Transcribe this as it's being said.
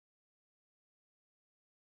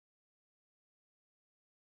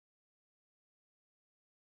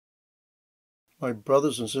My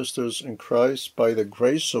brothers and sisters in Christ, by the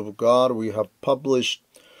grace of God, we have published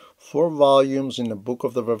 4 volumes in the book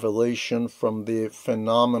of the Revelation from the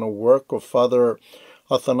phenomenal work of Father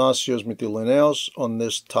Athanasios Mytilineos on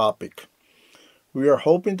this topic. We are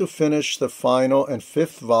hoping to finish the final and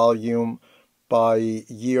 5th volume by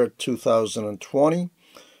year 2020,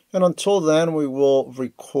 and until then we will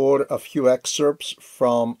record a few excerpts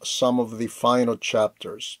from some of the final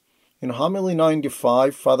chapters. In Homily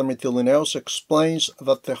 95, Father Mytilineos explains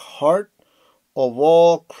that the heart of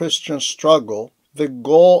all Christian struggle, the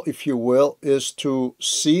goal, if you will, is to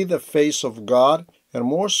see the face of God, and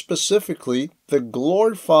more specifically, the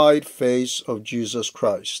glorified face of Jesus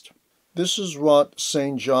Christ. This is what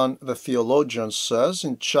St. John the Theologian says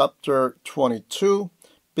in chapter 22,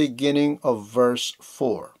 beginning of verse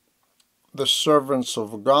 4. The servants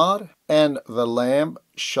of God and the Lamb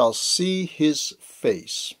shall see his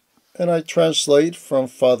face. And I translate from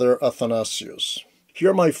Father Athanasios.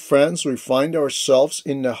 Here, my friends, we find ourselves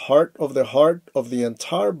in the heart of the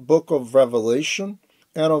entire book of Revelation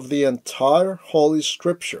and of the entire Holy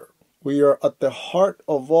Scripture. We are at the heart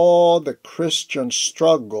of all the Christian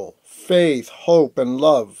struggle, faith, hope, and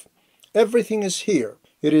love. Everything is here.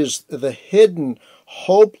 It is the hidden,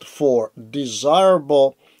 hoped for,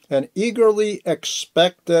 desirable, and eagerly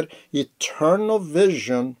expected eternal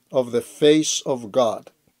vision of the face of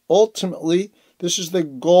God. Ultimately, this is the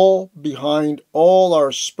goal behind all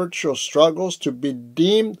our spiritual struggles, to be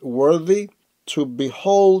deemed worthy to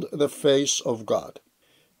behold the face of God.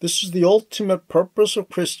 This is the ultimate purpose of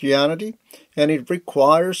Christianity, and it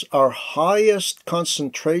requires our highest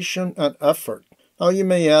concentration and effort. Now you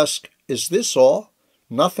may ask, is this all?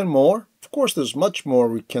 Nothing more? Of course, there's much more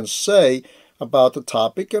we can say about the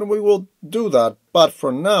topic, and we will do that. But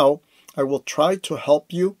for now, I will try to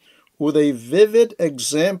help you with a vivid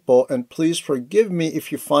example, and please forgive me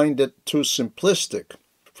if you find it too simplistic.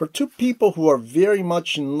 For two people who are very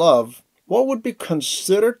much in love, what would be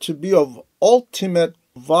considered to be of ultimate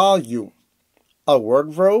value? A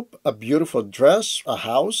wardrobe, a beautiful dress, a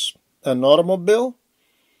house, an automobile,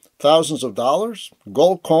 thousands of dollars,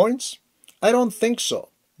 gold coins? I don't think so.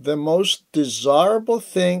 The most desirable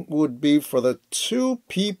thing would be for the two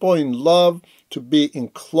people in love to be in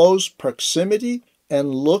close proximity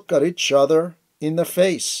and look at each other in the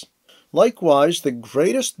face. Likewise, the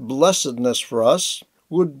greatest blessedness for us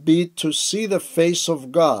would be to see the face of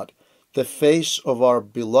God, the face of our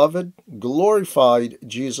beloved, glorified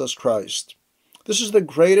Jesus Christ. This is the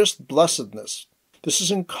greatest blessedness. This is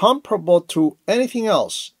incomparable to anything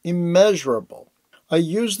else, immeasurable. I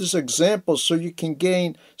use this example so you can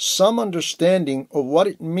gain some understanding of what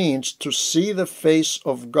it means to see the face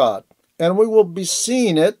of God. And we will be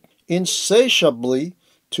seeing it insatiably,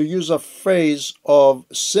 to use a phrase of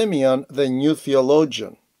Simeon, the new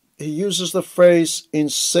theologian. He uses the phrase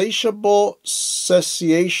insatiable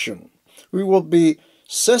satiation. We will be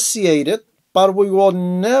satiated, but we will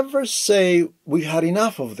never say we had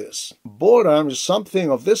enough of this. Boredom is something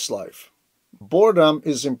of this life. Boredom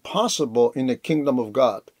is impossible in the kingdom of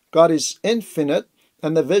God. God is infinite,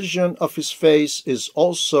 and the vision of his face is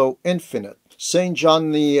also infinite. St.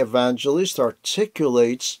 John the Evangelist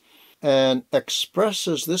articulates and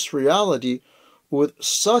expresses this reality with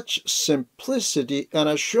such simplicity and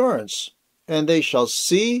assurance. And they shall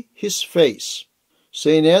see his face.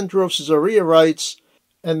 St. Andrew of Caesarea writes,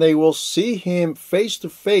 and they will see him face to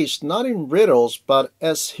face, not in riddles, but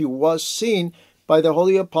as he was seen by the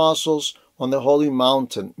holy apostles on the holy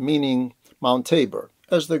mountain, meaning Mount Tabor,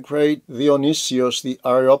 as the great Dionysius the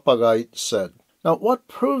Areopagite said. Now, what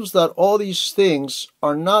proves that all these things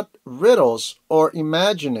are not riddles or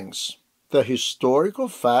imaginings? The historical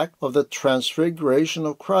fact of the transfiguration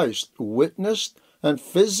of Christ, witnessed and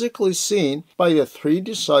physically seen by the 3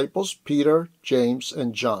 disciples, Peter, James,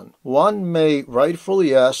 and John. One may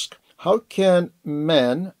rightfully ask, how can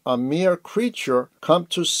man, a mere creature, come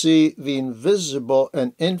to see the invisible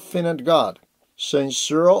and infinite God? St.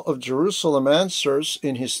 Cyril of Jerusalem answers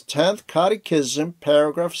in his 10th Catechism,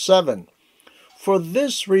 paragraph 7. For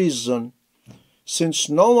this reason, since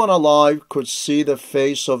no one alive could see the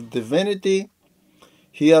face of divinity,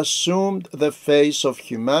 he assumed the face of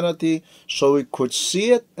humanity so he could see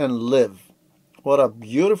it and live. What a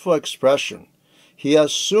beautiful expression. He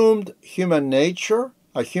assumed human nature,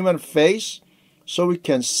 a human face, so we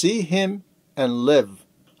can see him and live.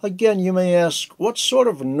 Again, you may ask, what sort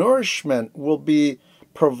of nourishment will be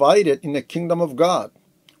provided in the kingdom of God?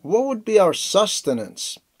 What would be our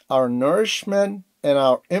sustenance? Our nourishment and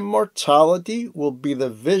our immortality will be the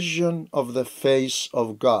vision of the face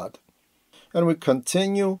of God. And we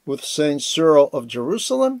continue with St. Cyril of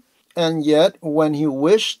Jerusalem. And yet, when he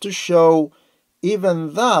wished to show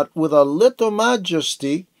even that with a little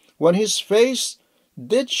majesty, when his face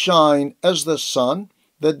did shine as the sun,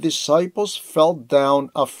 the disciples fell down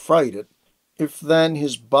affrighted. If then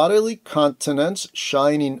his bodily countenance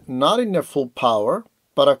shining not in their full power,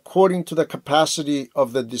 but according to the capacity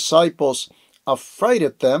of the disciples,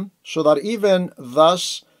 affrighted them, so that even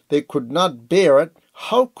thus they could not bear it,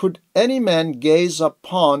 how could any man gaze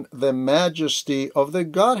upon the majesty of the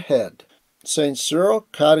Godhead? St. Cyril,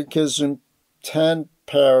 Catechism 10,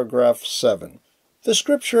 paragraph 7. The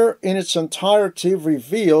scripture in its entirety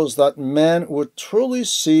reveals that man would truly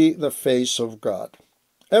see the face of God.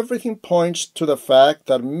 Everything points to the fact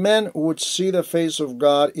that men would see the face of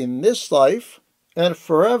God in this life and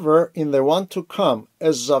forever in the one to come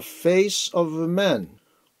as a face of men.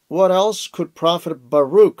 What else could Prophet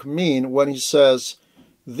Baruch mean when he says,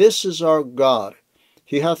 "This is our God.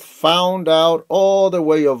 He hath found out all the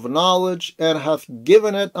way of knowledge, and hath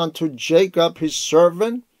given it unto Jacob his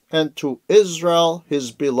servant, and to Israel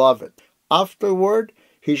his beloved. Afterward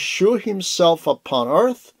he shew himself upon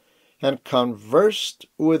earth, and conversed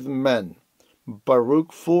with men."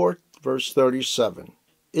 Baruch 4, verse 37.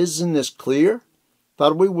 Isn't this clear?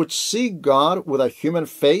 That we would see God with a human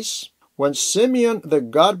face? When Simeon the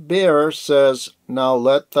God-bearer says, "Now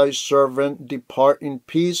let thy servant depart in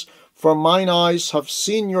peace, for mine eyes have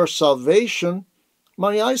seen your salvation,"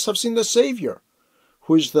 my eyes have seen the Savior,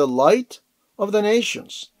 who is the light of the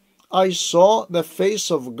nations. I saw the face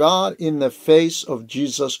of God in the face of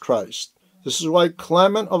Jesus Christ. This is why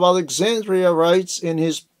Clement of Alexandria writes in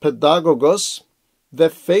his Pedagogos, "The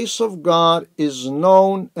face of God is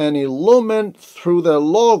known and illumined through the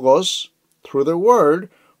Logos, through the Word,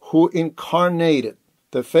 who incarnated.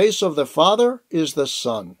 The face of the Father is the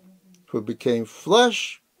Son, who became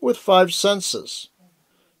flesh with 5 senses."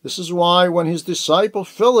 This is why when his disciple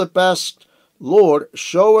Philip asked, "Lord,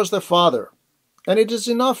 show us the Father, and it is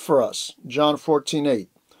enough for us," John 14:8,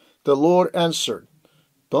 the Lord answered,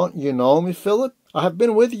 "Don't you know me, Philip? I have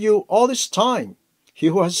been with you all this time. He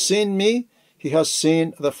who has seen me, he has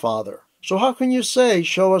seen the Father." So how can you say,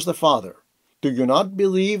 "Show us the Father"? Do you not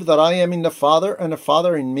believe that I am in the Father and the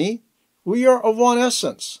Father in me? We are of one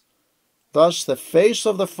essence. Thus the face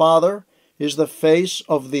of the Father is the face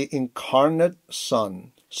of the incarnate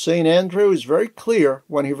Son. St. Andrew is very clear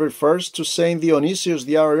when he refers to St. Dionysius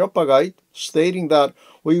the Areopagite, stating that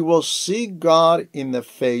we will see God in the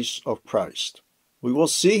face of Christ. We will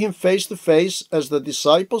see him face to face as the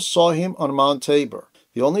disciples saw him on Mount Tabor.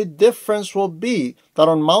 The only difference will be that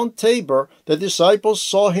on Mount Tabor, the disciples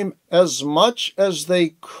saw him as much as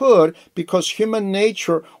they could because human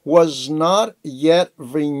nature was not yet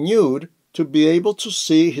renewed to be able to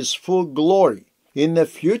see his full glory. In the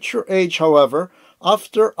future age, however,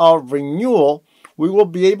 after our renewal, we will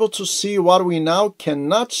be able to see what we now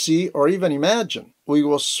cannot see or even imagine. We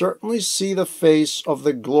will certainly see the face of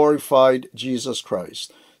the glorified Jesus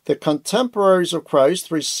Christ. The contemporaries of Christ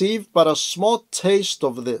received but a small taste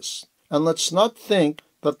of this. And let's not think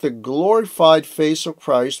that the glorified face of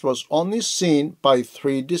Christ was only seen by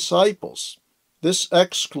 3 disciples. This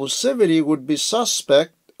exclusivity would be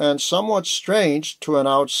suspect and somewhat strange to an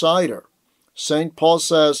outsider. St. Paul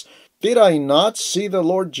says, "Did I not see the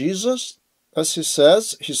Lord Jesus?" As he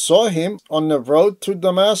says, he saw him on the road to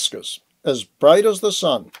Damascus, as bright as the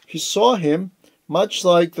sun. He saw him much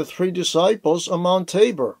like the 3 disciples on Mount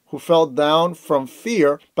Tabor, who fell down from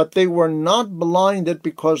fear, but they were not blinded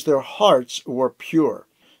because their hearts were pure.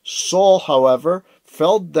 Saul, however,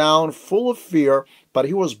 fell down full of fear, but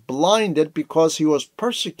he was blinded because he was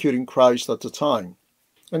persecuting Christ at the time.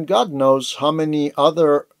 And God knows how many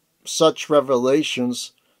other such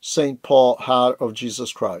revelations St. Paul had of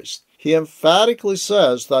Jesus Christ. He emphatically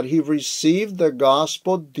says that he received the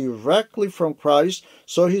gospel directly from Christ,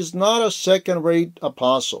 so he's not a second-rate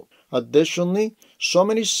apostle. Additionally, so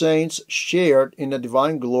many saints shared in the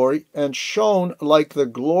divine glory and shone like the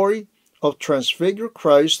glory of transfigured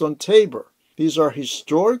Christ on Tabor. These are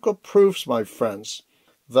historical proofs, my friends.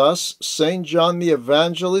 Thus, St. John the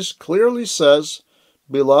Evangelist clearly says,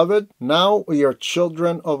 "Beloved, now we are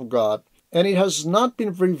children of God, and it has not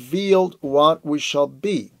been revealed what we shall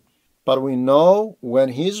be. But we know when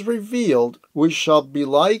he is revealed, we shall be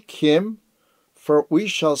like him, for we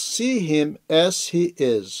shall see him as he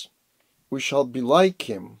is." We shall be like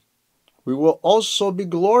him. We will also be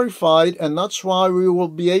glorified, and that's why we will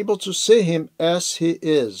be able to see him as he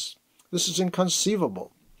is. This is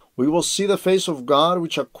inconceivable. We will see the face of God,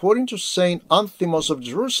 which according to St. Anthimos of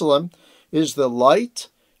Jerusalem, is the light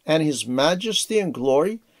and his majesty and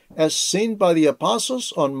glory, as seen by the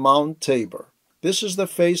apostles on Mount Tabor. This is the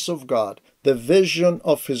face of God, the vision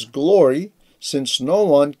of his glory, since no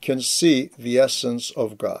one can see the essence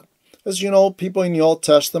of God. As you know, people in the Old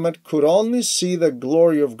Testament could only see the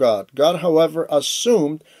glory of God. God, however,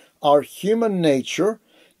 assumed our human nature,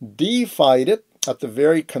 deified it at the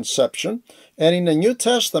very conception, and in the New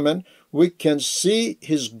Testament, we can see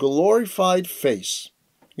his glorified face.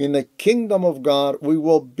 In the kingdom of God, we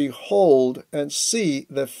will behold and see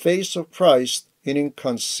the face of Christ in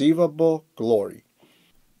inconceivable glory.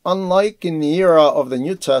 Unlike in the era of the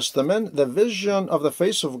New Testament, the vision of the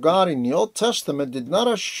face of God in the Old Testament did not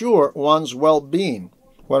assure one's well-being.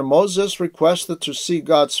 When Moses requested to see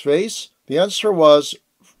God's face, the answer was,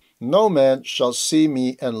 "No man shall see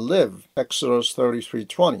me and live," Exodus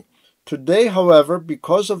 33:20. Today, however,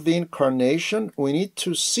 because of the incarnation, we need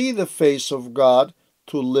to see the face of God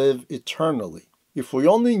to live eternally. If we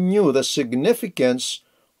only knew the significance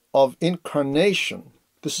of incarnation,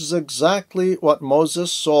 this is exactly what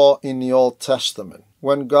Moses saw in the Old Testament.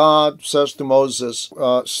 When God says to Moses,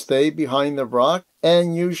 "Stay behind the rock,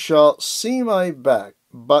 and you shall see my back,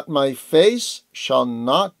 but my face shall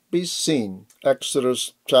not be seen."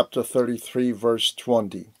 Exodus chapter 33, verse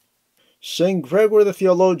 20. St. Gregory the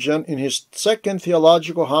Theologian, in his second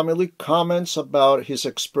theological homily, comments about his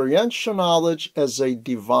experiential knowledge as a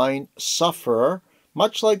divine sufferer,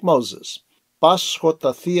 much like Moses.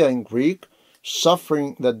 Paschotathia in Greek,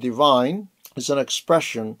 suffering the divine, is an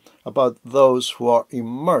expression about those who are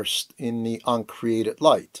immersed in the uncreated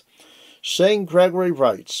light. St. Gregory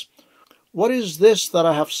writes, "What is this that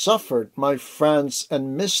I have suffered, my friends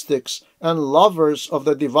and mystics and lovers of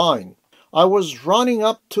the divine? I was running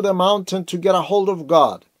up to the mountain to get a hold of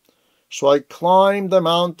God. So I climbed the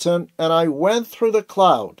mountain and I went through the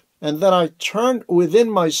cloud, and then I turned within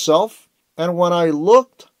myself, and when I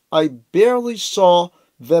looked, I barely saw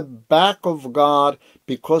the back of God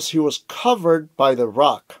because he was covered by the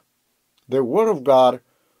rock, the Word of God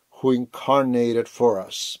who incarnated for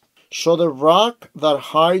us." So the rock that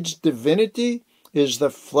hides divinity is the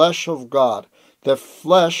flesh of God, the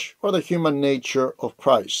flesh or the human nature of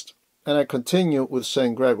Christ. And I continue with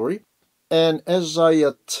St. Gregory, "And as I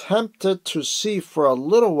attempted to see for a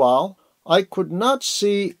little while, I could not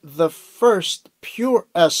see the first pure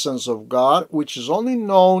essence of God, which is only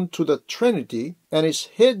known to the Trinity and is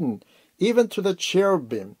hidden even to the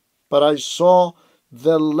cherubim. But I saw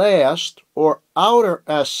the last or outer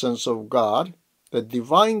essence of God, the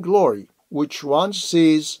divine glory, which one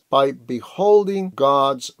sees by beholding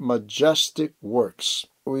God's majestic works."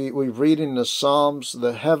 We read in the Psalms,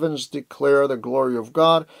 "The heavens declare the glory of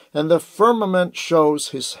God, and the firmament shows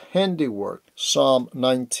his handiwork." Psalm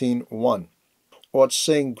 19:1. What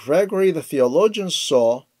St. Gregory the Theologian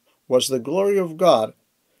saw was the glory of God,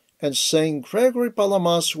 and St. Gregory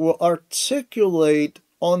Palamas will articulate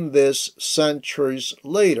on this centuries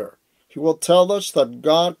later. He will tell us that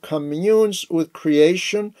God communes with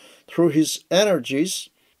creation through his energies,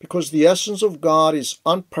 because the essence of God is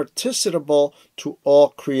unparticipable to all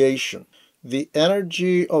creation. The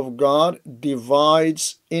energy of God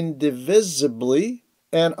divides indivisibly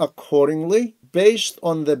and accordingly based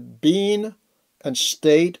on the being and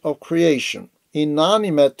state of creation.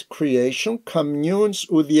 Inanimate creation communes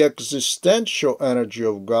with the existential energy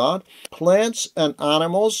of God, plants and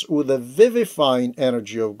animals with the vivifying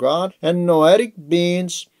energy of God, and noetic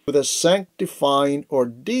beings with the sanctifying or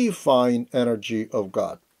deifying energy of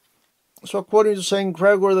God. So according to St.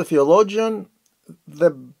 Gregory the Theologian,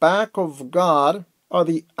 the back of God are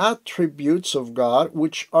the attributes of God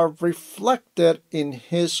which are reflected in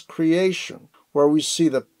his creation, where we see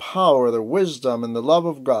the power, the wisdom, and the love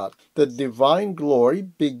of God. The divine glory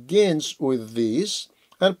begins with these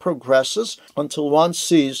and progresses until one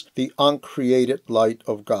sees the uncreated light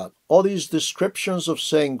of God. All these descriptions of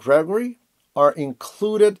St. Gregory are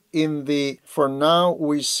included in the "for now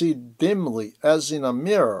we see dimly as in a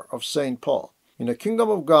mirror" of St. Paul. In the kingdom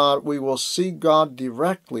of God, we will see God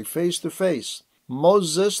directly, face to face.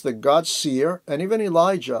 Moses, the God-seer, and even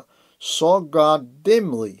Elijah saw God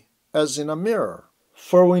dimly as in a mirror.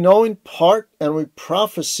 For we know in part and we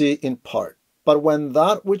prophesy in part. But when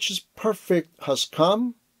that which is perfect has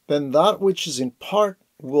come, then that which is in part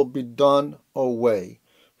will be done away.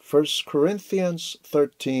 1 Corinthians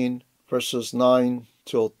 13, verses 9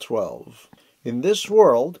 till 12. In this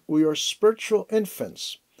world, we are spiritual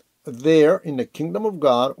infants. There, in the kingdom of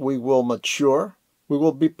God, we will mature. We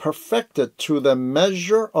will be perfected to the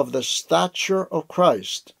measure of the stature of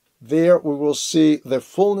Christ. There we will see the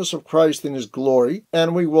fullness of Christ in his glory,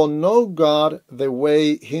 and we will know God the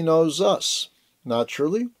way he knows us.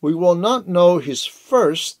 Naturally, we will not know his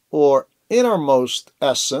first or innermost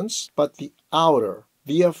essence, but the outer,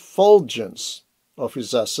 the effulgence of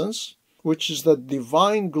his essence, which is the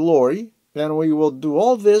divine glory And we will do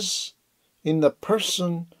all this in the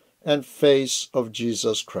person and face of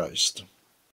Jesus Christ.